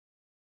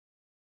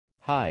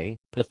Hi,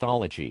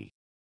 Pathology.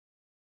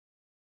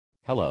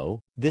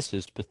 Hello, this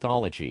is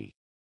Pathology.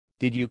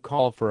 Did you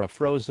call for a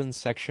frozen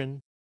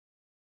section?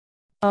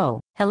 Oh,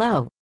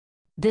 hello.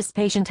 This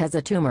patient has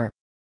a tumor.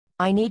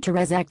 I need to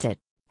resect it.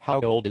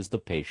 How old is the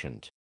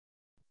patient?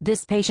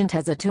 This patient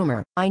has a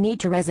tumor. I need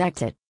to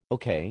resect it.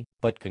 Okay,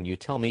 but can you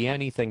tell me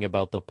anything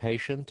about the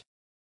patient?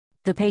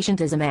 The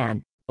patient is a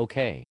man.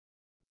 Okay.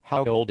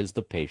 How old is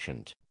the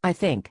patient? I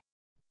think.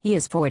 He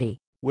is 40.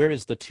 Where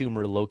is the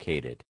tumor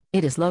located?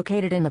 It is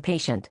located in the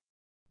patient.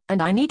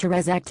 And I need to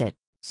resect it.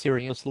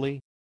 Seriously?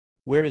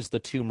 Where is the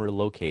tumor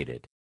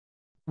located?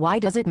 Why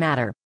does it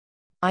matter?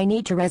 I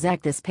need to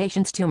resect this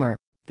patient's tumor.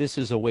 This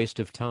is a waste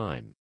of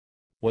time.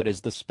 What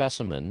is the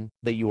specimen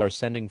that you are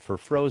sending for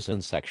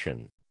frozen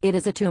section? It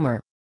is a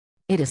tumor.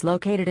 It is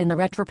located in the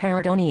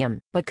retroperitoneum,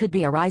 but could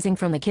be arising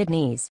from the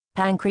kidneys,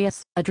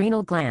 pancreas,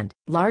 adrenal gland,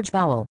 large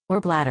bowel, or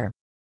bladder.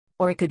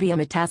 Or it could be a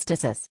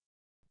metastasis.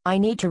 I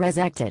need to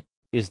resect it.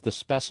 Is the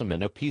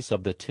specimen a piece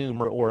of the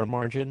tumor or a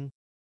margin?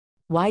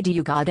 Why do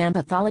you goddamn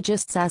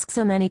pathologists ask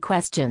so many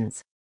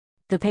questions?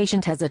 The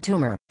patient has a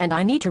tumor, and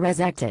I need to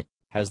resect it.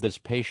 Has this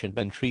patient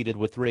been treated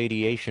with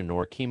radiation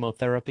or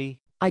chemotherapy?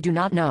 I do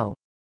not know.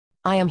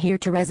 I am here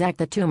to resect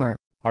the tumor.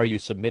 Are you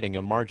submitting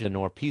a margin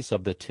or piece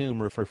of the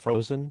tumor for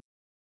frozen?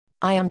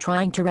 I am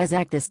trying to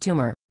resect this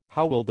tumor.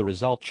 How will the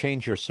result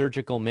change your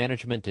surgical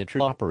management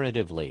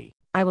intraoperatively?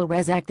 I will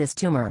resect this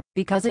tumor,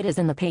 because it is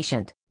in the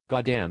patient.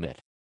 God damn it.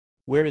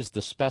 Where is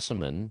the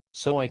specimen,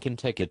 so I can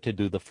take it to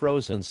do the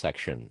frozen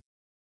section?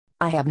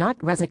 I have not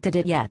resected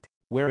it yet.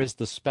 Where is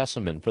the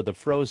specimen for the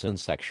frozen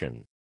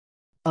section?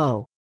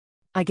 Oh.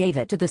 I gave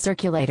it to the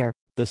circulator.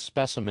 The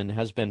specimen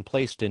has been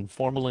placed in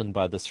formalin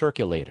by the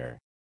circulator.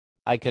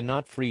 I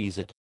cannot freeze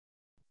it.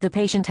 The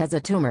patient has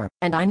a tumor,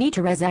 and I need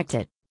to resect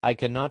it. I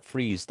cannot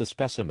freeze the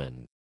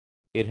specimen.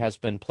 It has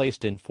been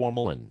placed in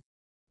formalin.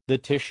 The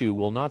tissue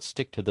will not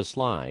stick to the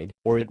slide,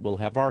 or it will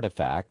have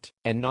artifact,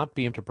 and not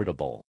be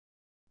interpretable.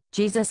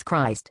 Jesus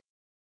Christ.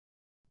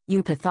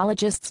 You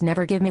pathologists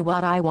never give me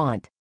what I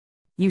want.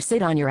 You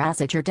sit on your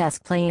ass at your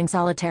desk playing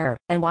solitaire,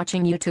 and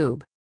watching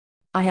YouTube.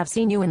 I have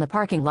seen you in the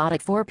parking lot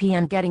at 4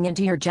 p.m. getting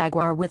into your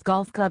Jaguar with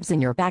golf clubs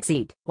in your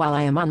backseat, while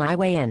I am on my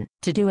way in,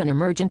 to do an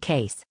emergent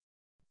case.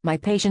 My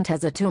patient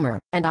has a tumor,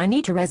 and I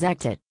need to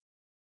resect it.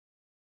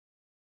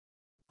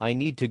 I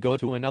need to go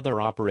to another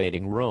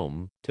operating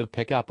room, to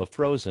pick up a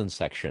frozen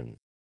section.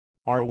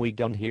 Are we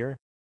done here?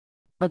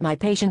 But my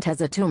patient has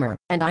a tumor,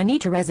 and I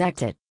need to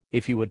resect it.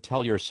 If you would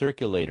tell your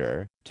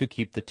circulator, to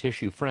keep the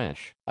tissue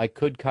fresh, I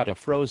could cut a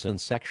frozen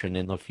section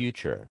in the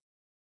future.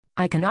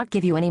 I cannot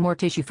give you any more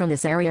tissue from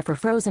this area for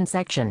frozen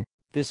section.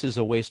 This is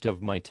a waste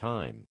of my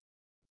time.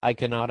 I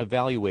cannot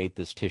evaluate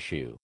this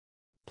tissue.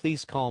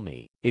 Please call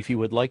me, if you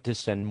would like to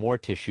send more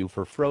tissue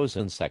for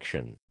frozen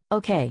section.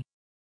 Okay.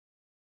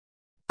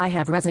 I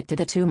have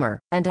resected a tumor,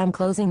 and I'm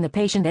closing the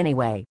patient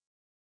anyway.